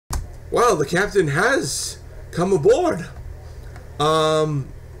Well, the captain has come aboard.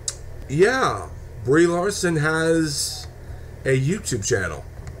 Yeah, Brie Larson has a YouTube channel.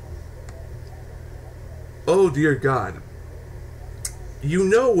 Oh dear God. You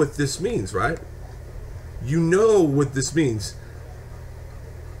know what this means, right? You know what this means.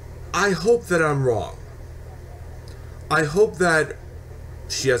 I hope that I'm wrong. I hope that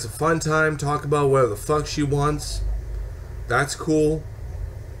she has a fun time, talk about whatever the fuck she wants. That's cool.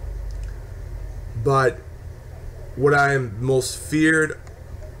 But what I am most feared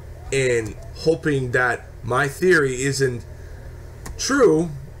and hoping that my theory isn't true,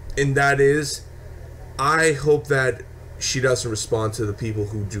 and that is, I hope that she doesn't respond to the people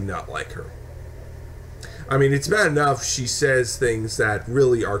who do not like her. I mean, it's bad enough she says things that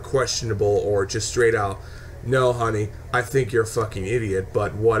really are questionable or just straight out, no, honey, I think you're a fucking idiot,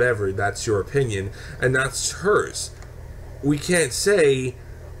 but whatever, that's your opinion, and that's hers. We can't say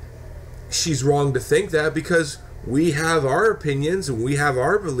she's wrong to think that, because we have our opinions and we have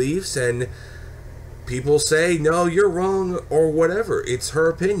our beliefs, and people say, no, you're wrong, or whatever. It's her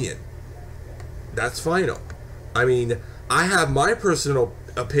opinion. That's final. I mean, I have my personal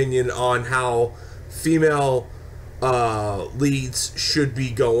opinion on how female leads should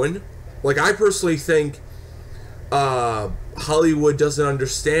be going. Like, I personally think Hollywood doesn't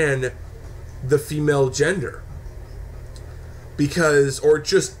understand the female gender. Because,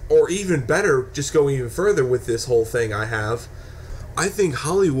 or even better, just going even further with this whole thing I think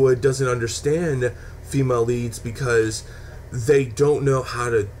Hollywood doesn't understand female leads because they don't know how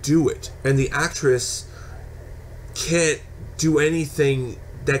to do it. And the actress can't do anything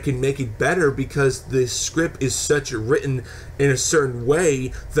that can make it better because the script is written in a certain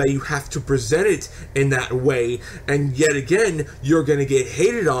way that you have to present it in that way. And yet again, you're going to get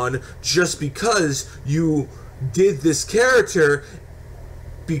hated on just because you did this character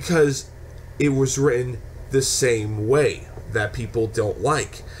because it was written the same way that people don't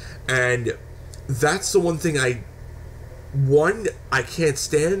like. And that's the one thing I can't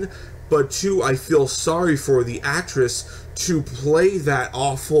stand, but two, I feel sorry for the actress to play that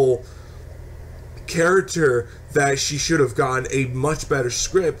awful character, that she should have gotten a much better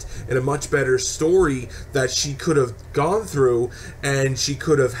script and a much better story that she could have gone through, and she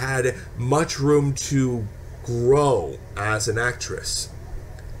could have had much room to grow as an actress.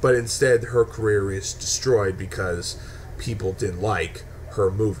 But instead, her career is destroyed because people didn't like her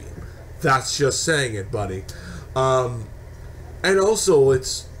movie. That's just saying it, buddy. And also,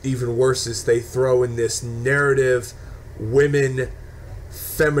 it's even worse is they throw in this narrative women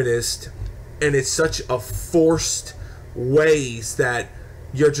feminist, and it's such a forced ways that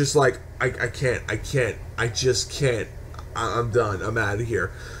you're just like, I just can't, I'm done, I'm out of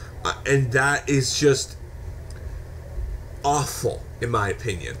here. And that is just awful, in my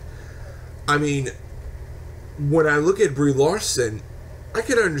opinion. I mean, when I look at Brie Larson, I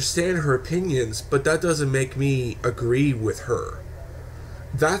can understand her opinions, but that doesn't make me agree with her.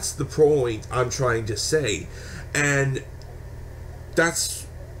 That's the point I'm trying to say. And that's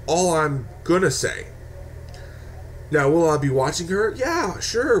all I'm gonna say. Now, will I be watching her? Yeah,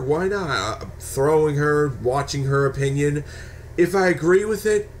 sure, why not? Throwing her, watching her opinion. If I agree with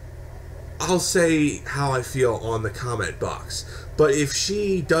it, I'll say how I feel on the comment box. But if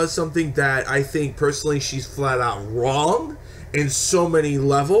she does something that I think personally she's flat out wrong in so many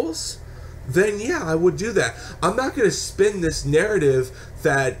levels, then yeah, I would do that. I'm not going to spin this narrative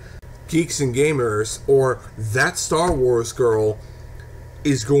that Geeks and Gamers or that Star Wars girl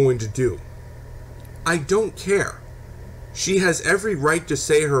is going to do. I don't care. She has every right to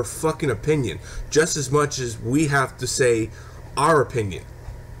say her fucking opinion, just as much as we have to say our opinion.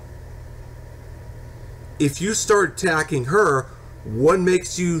 If you start attacking her, what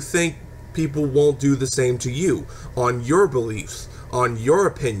makes you think people won't do the same to you on your beliefs, on your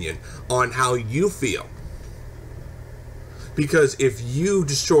opinion, on how you feel? Because if you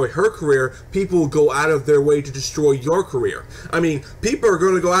destroy her career, people will go out of their way to destroy your career. I mean, people are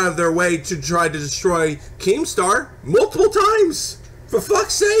going to go out of their way to try to destroy Keemstar multiple times. For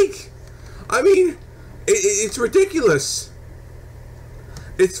fuck's sake. I mean, it's ridiculous.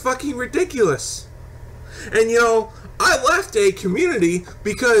 It's fucking ridiculous. And, you know, I left a community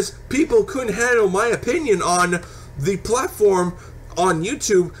because people couldn't handle my opinion on the platform on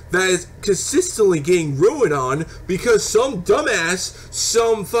YouTube that is consistently getting ruined on because some dumbass,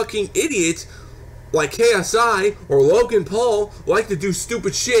 some fucking idiot like KSI or Logan Paul like to do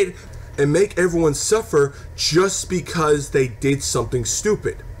stupid shit and make everyone suffer just because they did something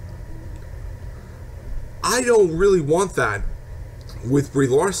stupid. I don't really want that with Brie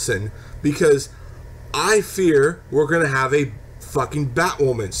Larson because I fear we're going to have a fucking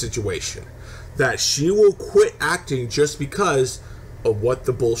Batwoman situation. That she will quit acting just because of what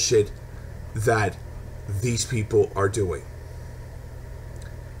the bullshit that these people are doing.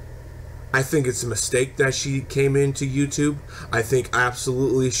 I think it's a mistake that she came into YouTube. I think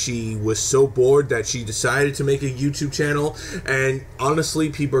absolutely she was so bored that she decided to make a YouTube channel, and honestly,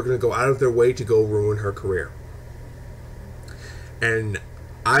 people are going to go out of their way to go ruin her career. And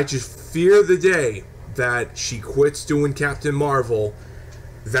I just fear the day that she quits doing Captain Marvel.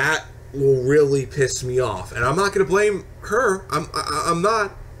 That will really piss me off. And I'm not going to blame her. I'm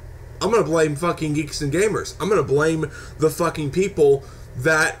not. I'm going to blame fucking Geeks and Gamers. I'm going to blame the fucking people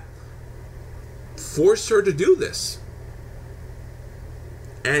that forced her to do this.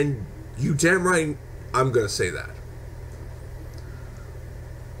 And you damn right I'm going to say that.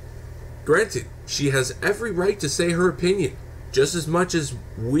 Granted, she has every right to say her opinion, just as much as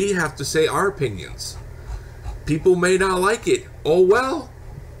we have to say our opinions. People may not like it. Oh well.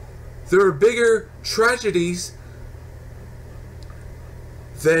 There are bigger tragedies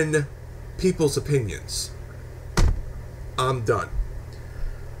than people's opinions. I'm done.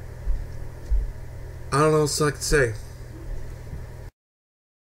 I don't know what else I can say.